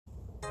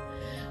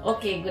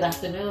Okay, good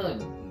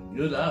afternoon.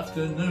 Good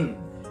afternoon.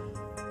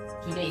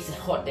 Today is a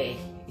hot day.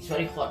 It's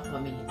very hot for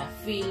me. I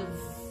feel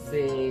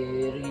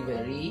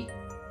very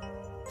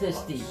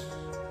thirsty.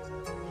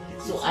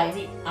 So I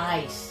need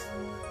ice.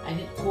 I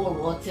need cold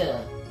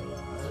water.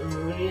 It's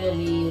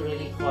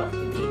really hot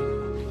today.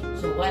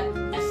 So what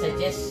I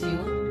suggest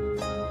you,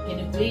 can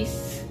you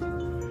please,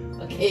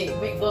 okay,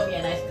 make for me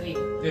an ice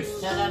cream. Yes.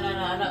 No,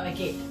 I'm not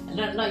making.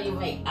 No, you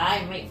make.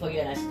 I make for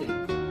you an ice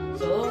cream.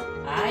 So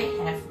I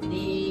have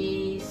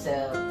this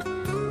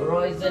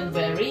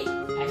Riysenberry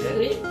ice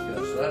cream.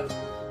 Yes, sir.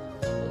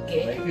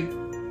 Okay. Make it.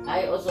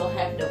 I also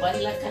have the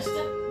vanilla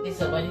custard. This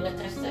is a vanilla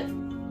custard.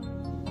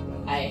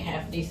 I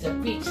have these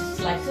peach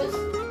slices.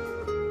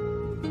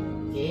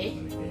 Okay.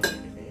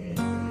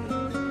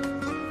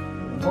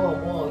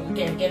 More.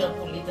 You cannot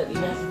put little.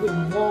 You have to put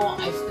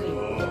more ice cream.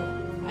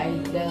 I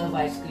love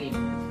ice cream.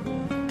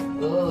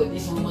 Oh,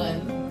 this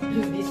woman,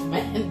 this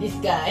man, this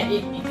guy.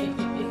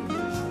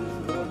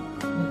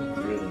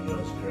 Really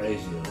goes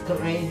crazy.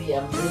 Crazy.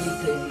 I'm really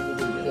crazy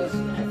today because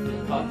I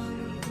feel hot.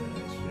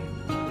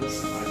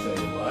 This. I tell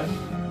you what.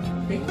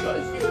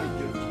 Because you're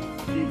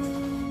good.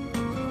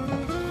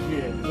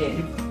 Okay.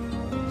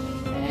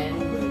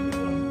 And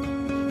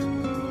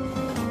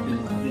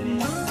Did he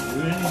do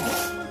anything?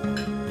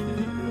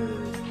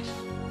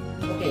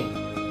 okay.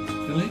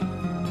 Filling?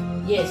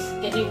 Yes.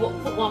 Can you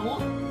put one more?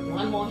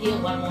 One more here,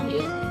 one more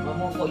here. One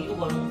more for you,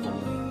 one more for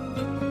me.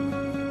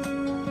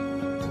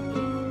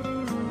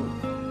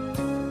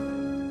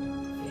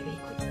 Very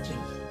quickly.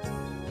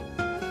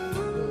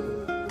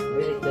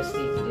 Really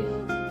thirsty today.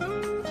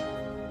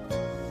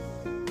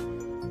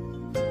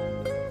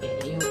 Okay,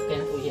 you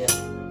can put here.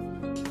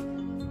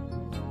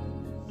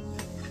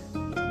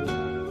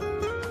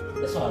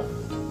 That's all.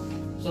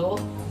 So,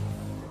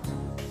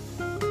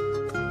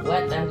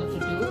 what I'm going to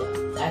do,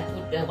 I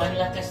put the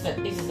vanilla custard.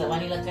 This is the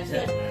vanilla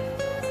custard.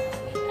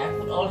 I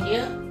put all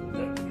here.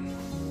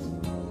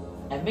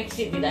 I mix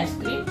it with ice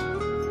cream.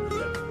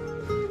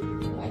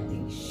 I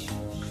think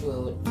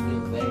should be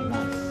very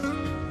nice.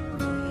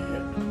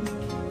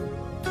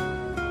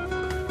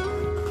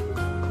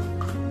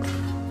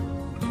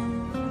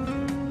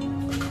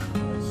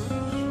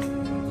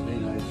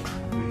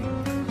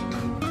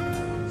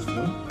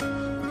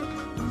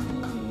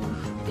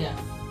 Yeah.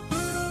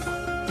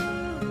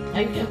 I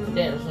can put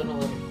that also, no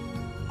worry.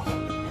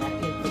 And I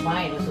can put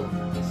mine also.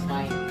 It's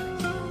mine.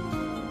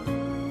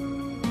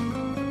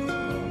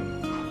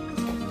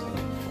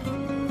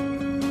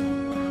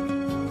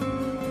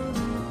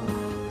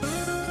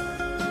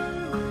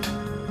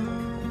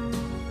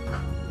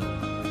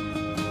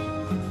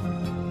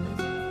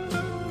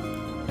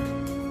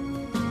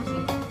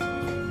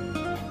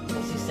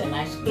 This is an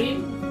ice cream,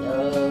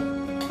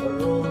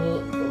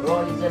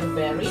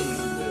 Riysenberry.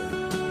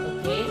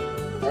 Okay,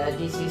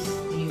 this is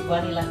the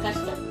vanilla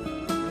custard,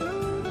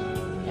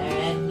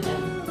 and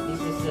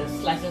this is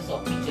slices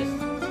of peaches.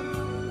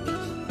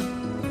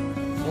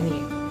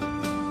 Anyway,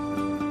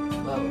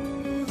 wow.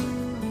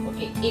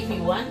 Okay, if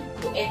you want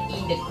to add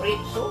in the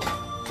grape sauce,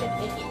 then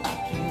add it up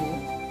to you.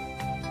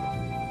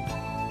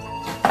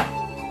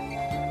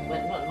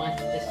 But not much,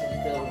 just a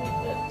little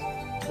bit.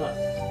 Not.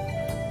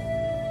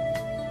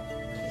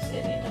 Just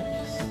add it up.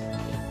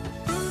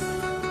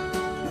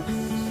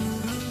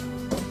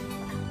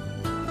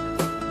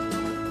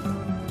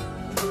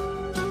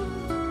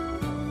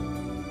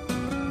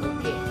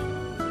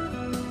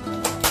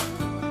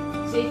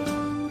 See? You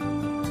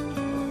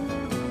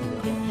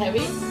can have it.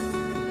 You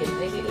can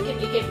place it.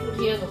 You can put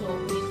here also.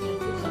 Please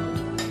put some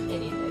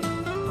anything.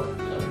 Oh,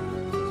 sorry.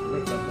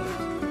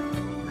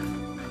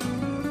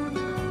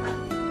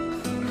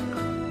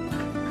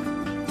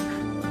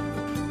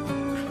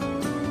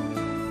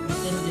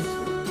 Then this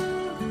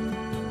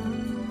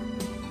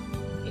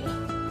yeah.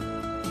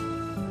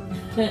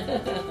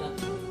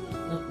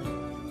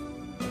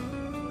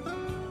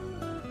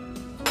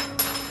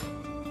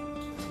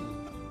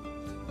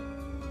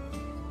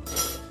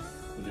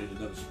 Need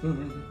another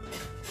spoon.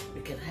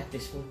 You can have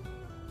this one.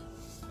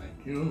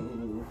 Thank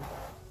you.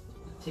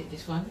 Take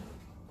this one.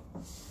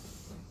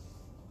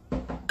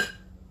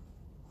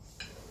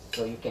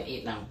 So you can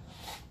eat now.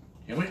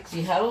 Can we?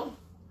 See how?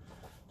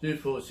 2,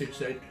 4,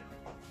 6, 8.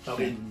 I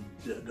mean,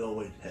 no,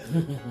 wait.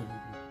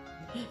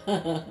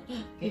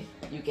 Okay,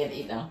 you can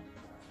eat now.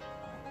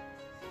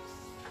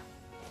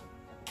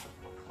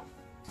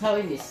 How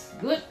is this?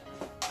 Good?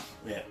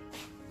 Yeah.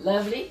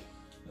 Lovely?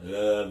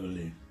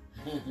 Lovely.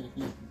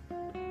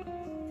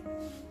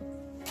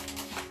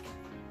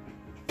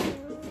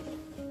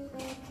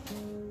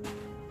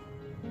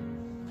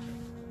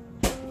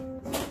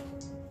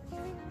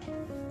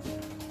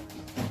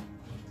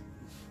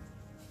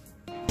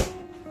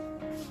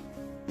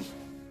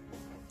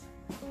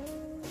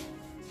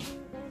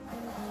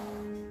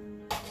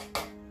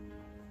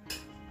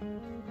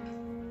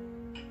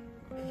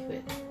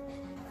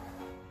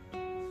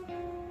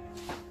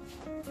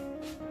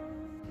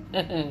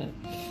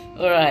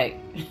 All right.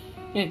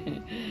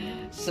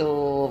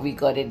 So we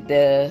got it,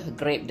 the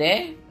grape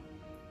there.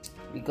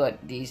 We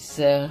got this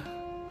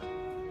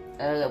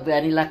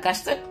vanilla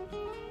custard,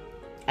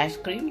 ice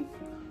cream,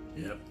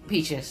 Yep.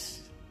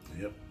 peaches.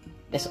 Yep.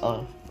 That's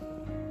all.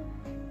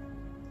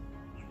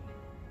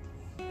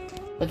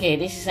 Okay,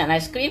 this is an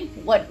ice cream.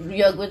 What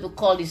you are going to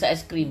call this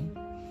ice cream?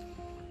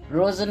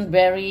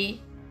 Riysenberry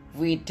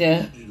with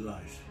Delight.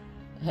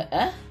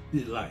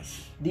 Delight.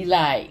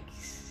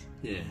 delights.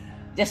 Yeah.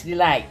 Just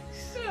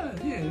delights.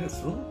 Yeah,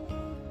 that's all.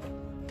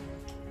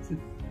 It's a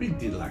big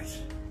delight.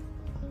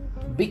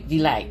 Big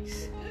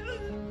delights.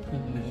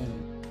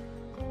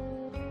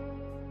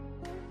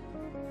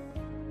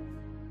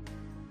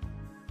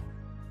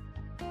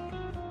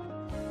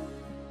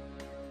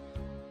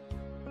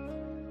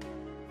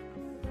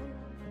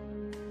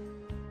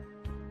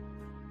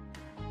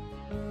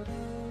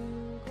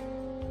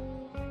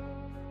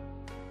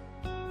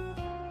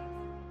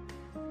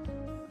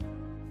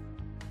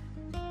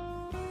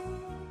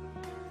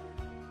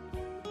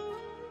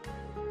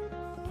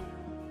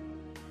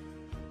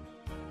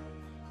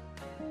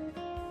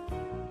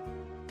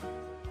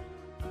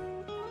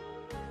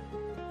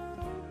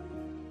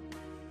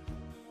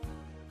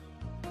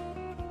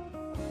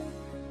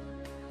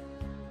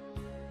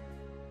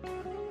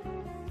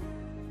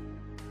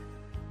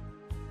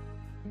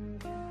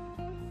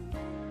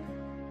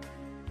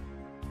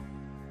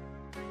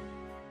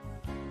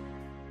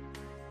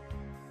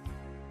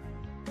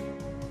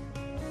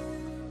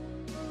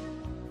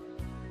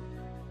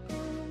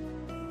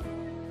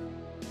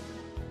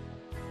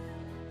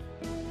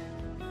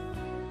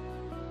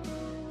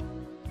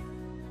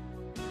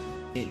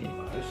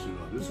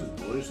 This is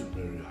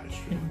boysenberry ice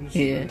cream. This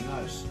Yeah. is very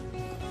nice.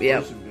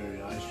 Yep. Boysenberry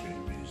ice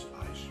cream is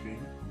ice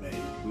cream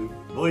made with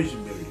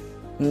boysenberry.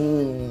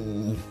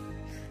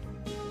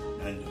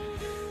 And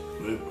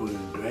we're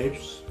putting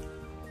grapes,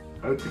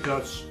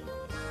 apricots.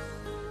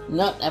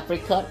 Not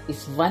apricot,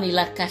 it's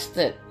vanilla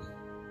custard.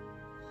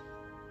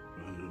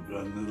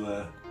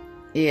 Vanilla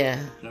Yeah.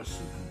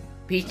 custard.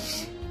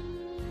 Peach.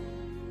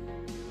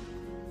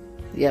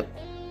 Yep.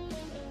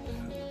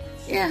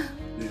 Yeah.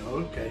 Yeah,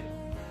 okay.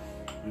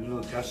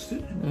 Vanilla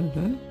custard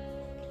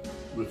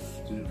with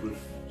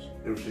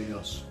everything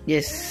else.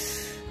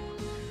 Yes.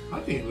 I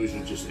think we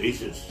should just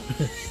eat it.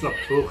 Stop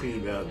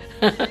talking about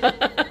it.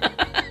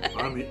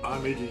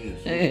 I'm eating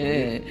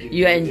it.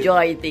 You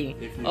enjoy eating.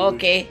 if you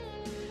Okay.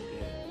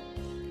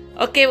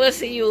 Okay, we'll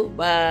see you.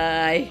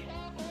 Bye.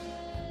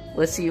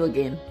 We'll see you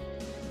again.